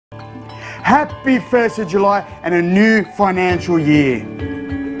Happy 1st of July and a new financial year.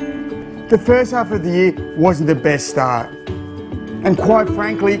 The first half of the year wasn't the best start. And quite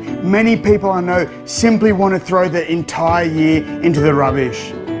frankly, many people I know simply want to throw the entire year into the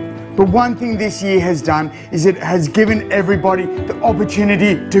rubbish. But one thing this year has done is it has given everybody the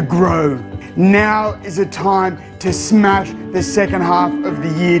opportunity to grow. Now is the time to smash the second half of the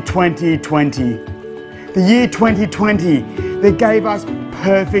year 2020. The year 2020 that gave us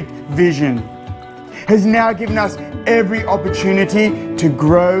perfect vision has now given us every opportunity to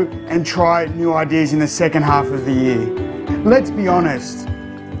grow and try new ideas in the second half of the year. Let's be honest,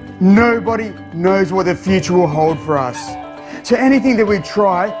 nobody knows what the future will hold for us. So anything that we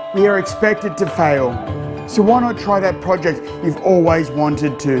try, we are expected to fail. So why not try that project you've always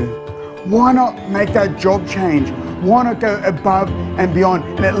wanted to? Why not make that job change? Why not go above and beyond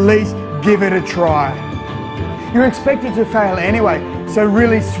and at least give it a try? You're expected to fail anyway, so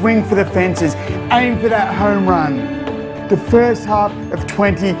really swing for the fences, aim for that home run. The first half of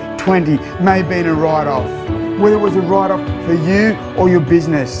 2020 may have been a write-off, whether it was a write-off for you or your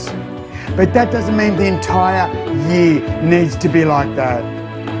business. But that doesn't mean the entire year needs to be like that.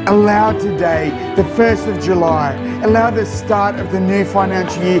 Allow today, the 1st of July, allow the start of the new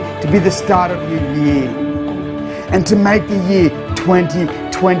financial year to be the start of your year. And to make the year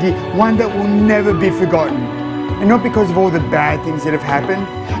 2020 one that will never be forgotten. And not because of all the bad things that have happened,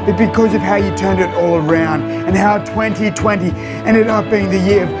 but because of how you turned it all around and how 2020 ended up being the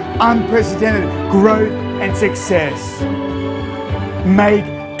year of unprecedented growth and success. Make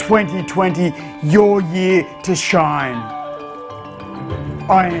 2020 your year to shine.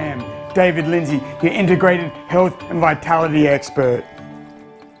 I am David Lindsay, your integrated health and vitality expert.